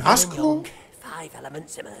 From That's young, cool. 5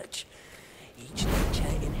 elements emerge. Each nature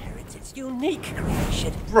inherits its unique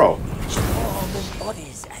creation. Bro. Each form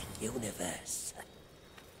embodies a universe.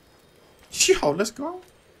 Yo, let's go.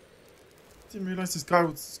 Didn't realize this guy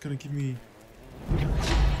was gonna give me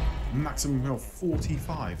maximum health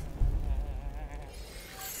 45.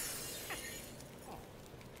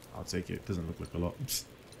 I'll take it. Doesn't look like a lot.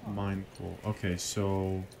 Mind core. Okay,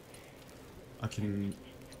 so I can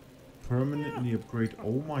permanently upgrade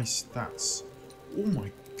all my stats. Oh my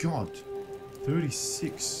god.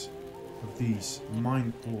 36 of these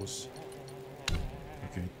mind cores.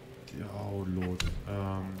 Okay. Oh lord.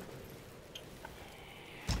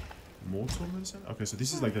 Mortal medicine? Okay, so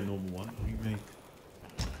this is like the normal one. We make.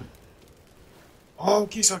 Oh,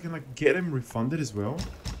 okay, so I can like get him refunded as well.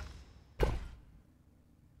 An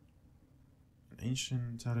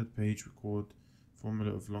ancient tattered page record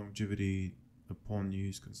formula of longevity upon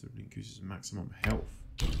use considerably increases maximum health.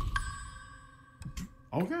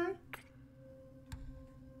 Okay.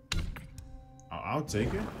 I'll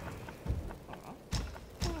take it.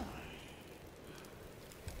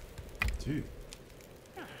 Dude.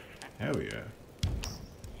 Hell yeah.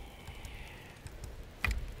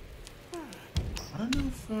 I don't know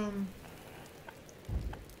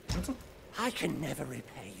if, I can never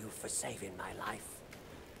repay you for saving my life.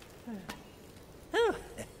 Oh,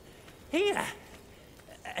 here.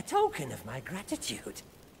 A token of my gratitude.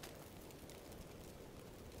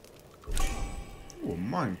 oh,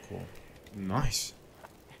 mind core. Nice.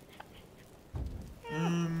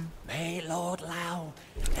 May Lord Lao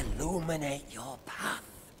illuminate your path,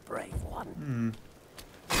 brave one.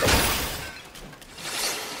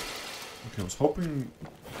 Okay, I was hoping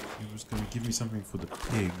he was gonna give me something for the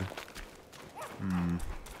pig.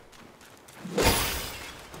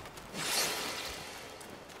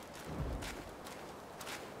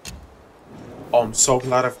 Oh, I'm so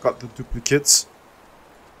glad I've got the duplicates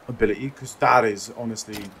ability, because that is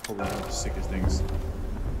honestly probably one of the sickest things.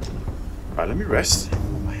 Right, let me rest.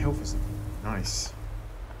 Oh, my health is nice.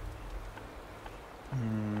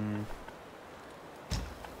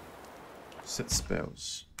 Set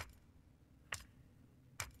spells.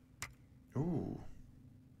 Ooh.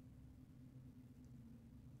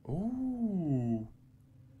 Ooh.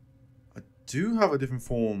 I do have a different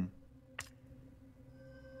form.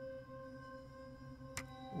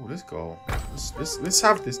 Oh, let's go. Let's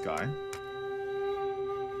have this guy.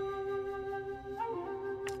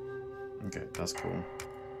 Okay, that's cool.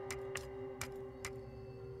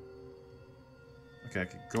 Okay, I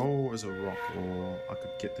could go as a rock, or I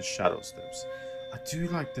could get the shadow steps. I do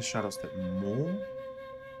like the shadow step more,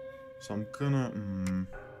 so I'm gonna.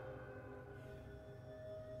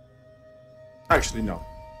 Actually, no.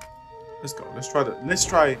 Let's go. Let's try that. Let's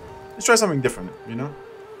try something different. You know.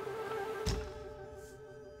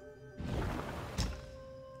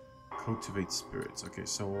 Cultivate spirits. Okay,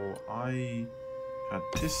 so I had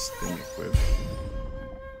this thing equipped.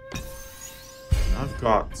 And I've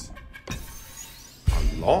got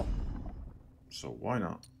a lot, so why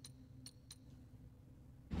not?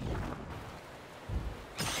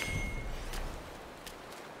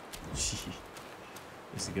 This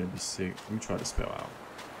is gonna be sick. Let me try the spell out.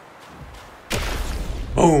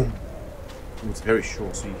 Boom! Oh, it's very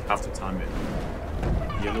short, so you have to time it.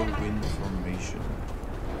 Yellow wind formation.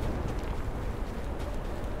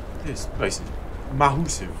 This place is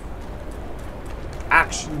massive.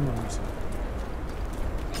 Actually massive.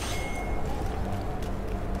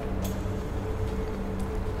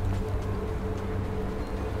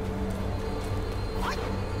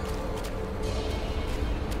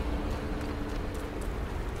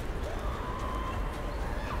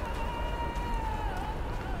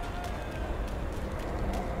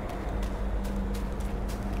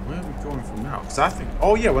 Where are we going from now? Because I think,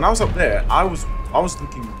 oh yeah, when I was up there, I was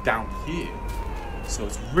looking down here, so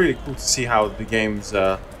it's really cool to see how the game's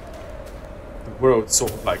the world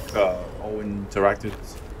sort of like all interacted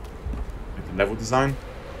with the level design.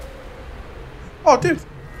 Oh, dude,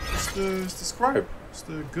 it's the scribe, it's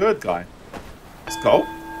the good guy. Let's go.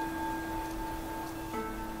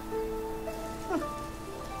 Huh.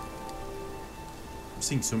 I'm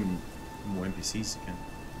seeing so many more NPCs again.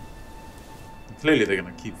 And clearly, they're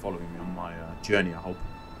gonna keep following me on my journey, I hope.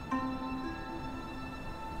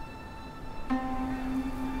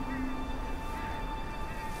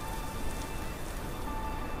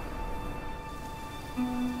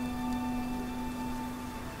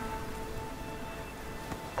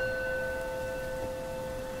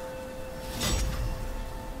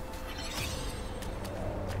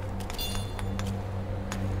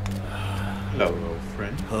 Hello, old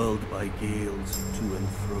friend. Hurled by gales to and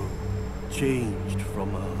fro, changed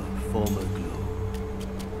from our former glow.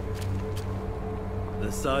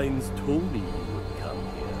 The signs told me you would come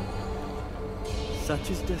here. Such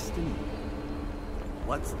is destiny.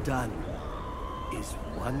 What's done is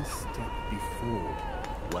one step before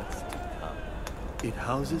what's to come. It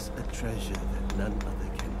houses a treasure that none other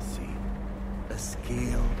can see. A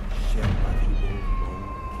scale shared by the old Long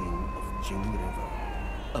King of Jing River.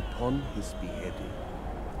 Upon his beheading,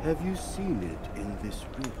 have you seen it in this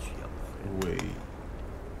ridge, young friend? Wait.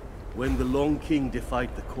 When the Long King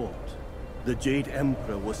defied the court, the Jade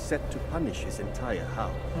Emperor was set to punish his entire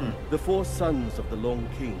house. The four sons of the Long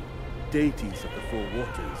King, deities of the four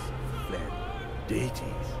waters, fled.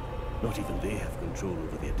 Deities, not even they have control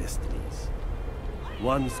over their destinies.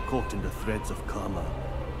 Once caught in the threads of karma,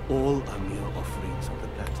 all are mere offerings on the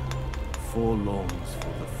platter. Four longs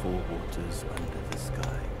for the four waters under the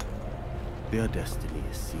sky. Their destiny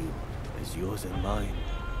is sealed as yours and mine.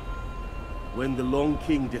 When the Long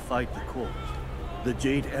King defied the court, the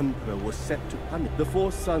Jade Emperor was set to punish the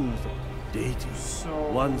four sons of deities.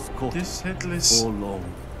 So Once caught this headless four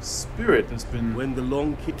long. spirit has been When the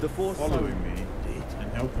Long King, the four following sons me of deities.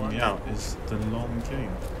 and helping me out is the Long King.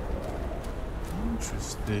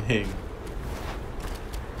 Interesting.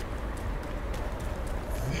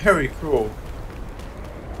 Very cool.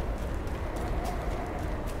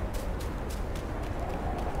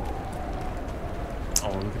 Oh,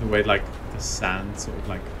 look at the way like the sand sort of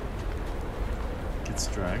like gets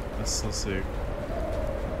dragged. That's so sick.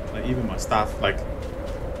 Like even my staff like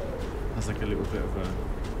has like a little bit of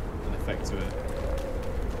an effect to it.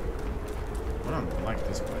 I don't like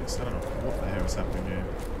this place. I don't know what the hell is happening here.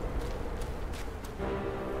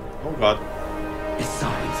 Oh god.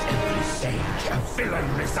 Besides every sage, a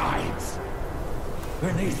villain resides.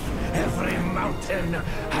 Beneath every mountain,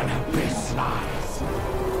 an abyss lies.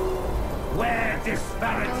 Where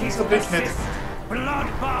disparities a big head. persist,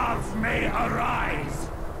 bloodbaths may arise.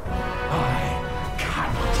 I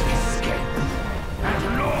cannot escape, and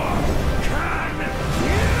nor can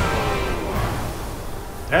you!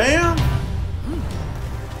 Damn!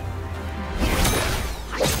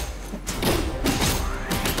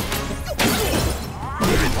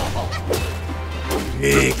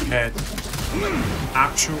 Big head.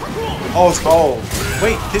 Actual. Oh,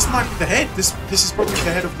 wait, this might be the head. This is probably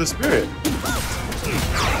the head of the spirit.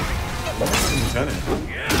 Turn it.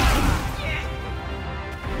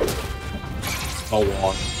 Go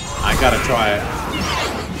on. I gotta try it.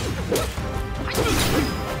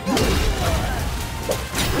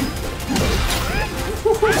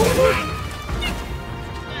 See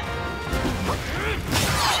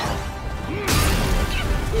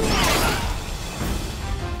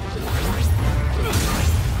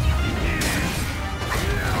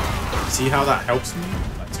how that helps me?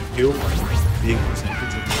 Like to heal like big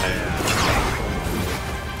percentage of the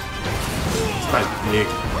This guy's big. I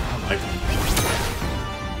like him.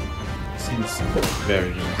 Seems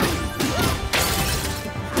very good.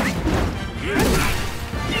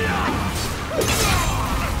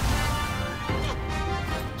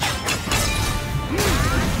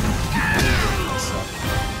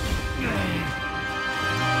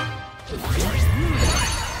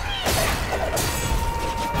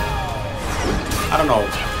 I don't know.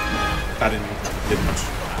 That didn't much.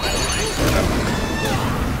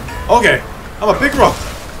 Okay, I'm a big rock.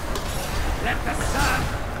 Let the sun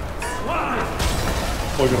swallow.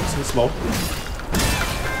 Oh god, so slow.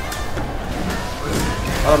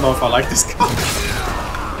 I don't know if I like this guy.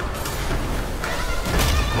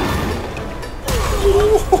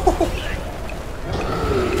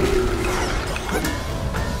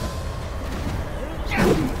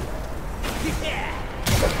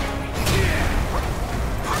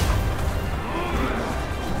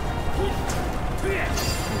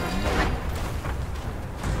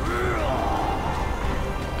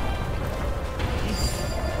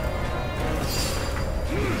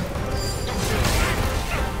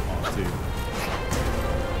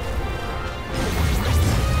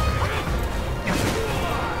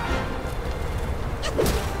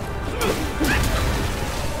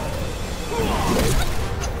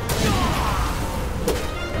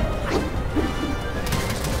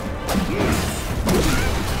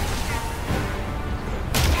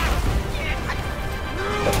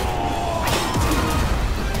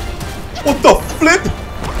 What the flip?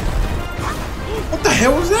 What the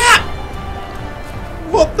hell was that?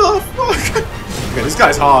 What the fuck? Okay, this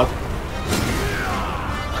guy's hard.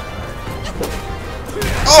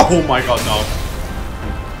 Oh my god, no.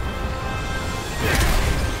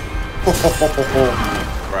 Oh,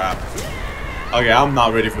 crap. Okay, I'm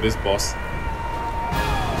not ready for this boss.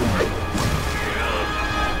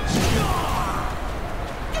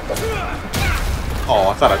 Oh,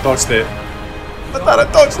 I thought I dodged it. I thought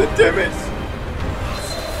I dodged it, damn it.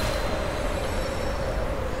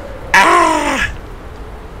 Ah!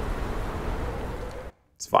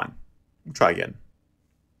 It's fine. We'll try again.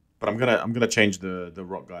 But I'm gonna change the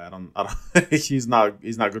rock guy. I don't he's not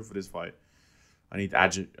good for this fight. I need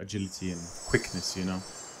agility and quickness, you know.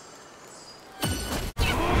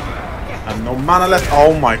 And no mana left.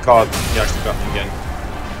 Oh my god, he actually got me again.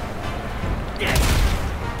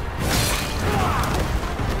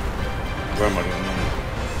 Where am I going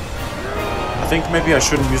now? I think maybe I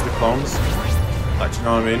shouldn't use the clones. Like, you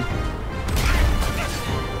know what I mean?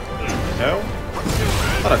 Hell? I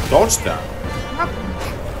thought I dodged that. What happened?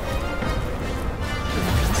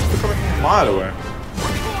 It's coming from a mile away.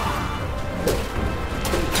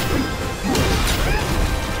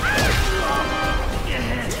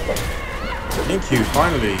 Thank you,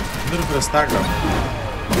 finally. A little bit of stagger.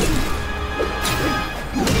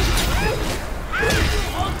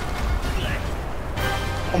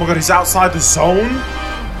 Oh my god, he's outside the zone?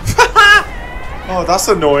 Oh, that's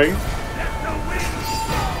annoying.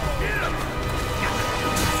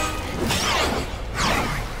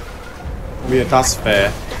 Weird, that's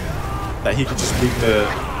fair. That he could just leave the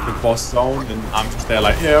boss zone and I'm just there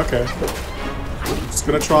like, yeah, okay. I'm just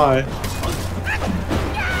gonna try.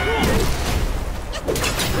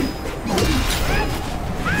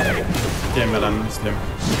 Damn it, I missed him.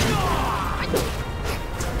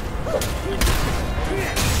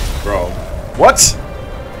 Bro. What?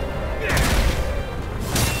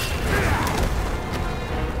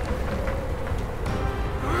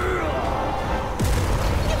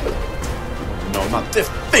 No, not this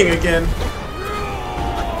thing again.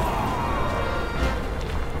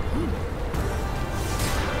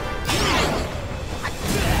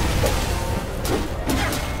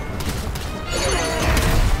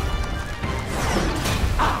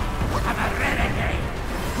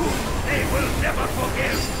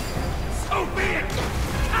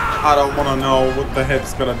 I don't want to know what the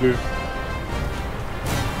heck's gonna do.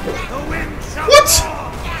 What?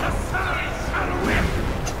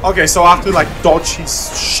 Okay, so I have to like dodge his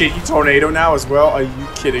shitty tornado now as well? Are you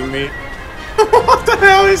kidding me? What the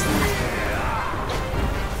hell is this?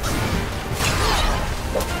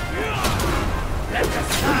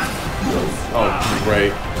 Oh,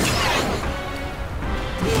 great.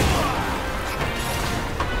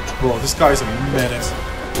 Bro, this guy's a menace.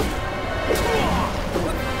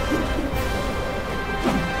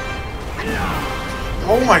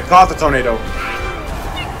 Oh my god, the tornado.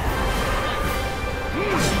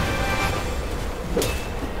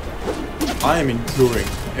 I am enduring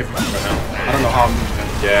everything right now. I don't know how I'm doing that.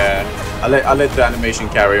 Yeah, I let the animation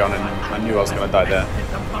carry on, and I knew I was gonna die there.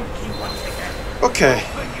 Okay.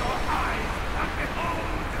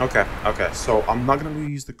 Okay. So I'm not gonna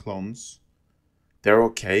use the clones. They're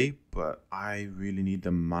okay, but I really need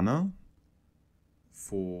the mana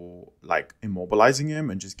for like immobilizing him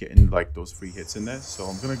and just getting like those free hits in there. So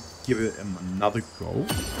I'm gonna give it another go.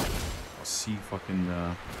 I'll see if I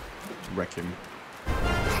can wreck him.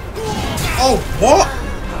 Oh, what?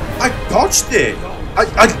 I dodged it.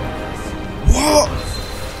 What?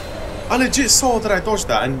 I legit saw that I dodged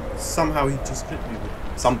that, and somehow he just hit me with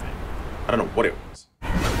something. I don't know what it was.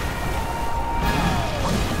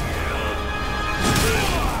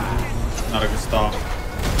 Not a good start.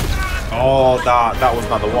 Oh, that was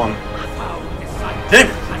not the one. Damn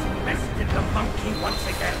it!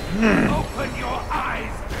 Open your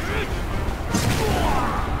eyes.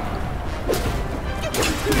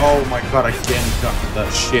 Oh my god, again got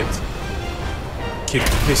that shit. Kick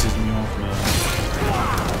pisses me off, man.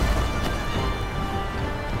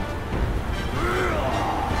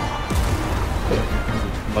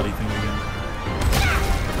 Bloody thing again.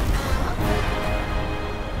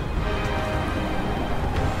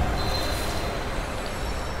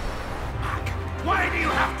 Why do you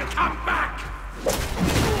have to come back?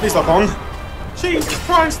 Please lock on. Jesus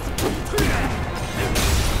Christ!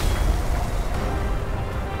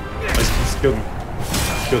 He's killed me.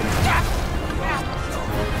 He's killed me.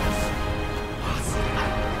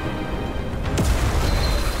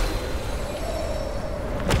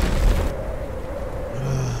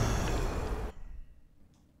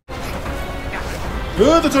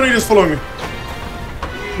 The tornado's following me.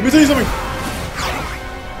 Let me tell you something.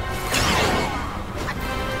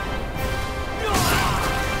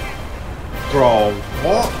 Bro,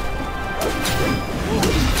 what?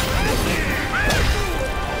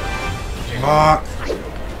 Fuck.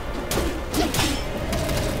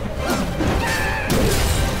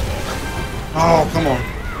 Oh, come on.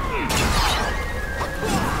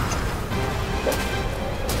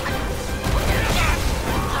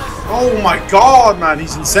 Oh my god, man,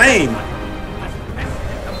 he's insane.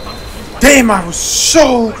 Damn, I was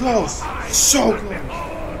so close. So close.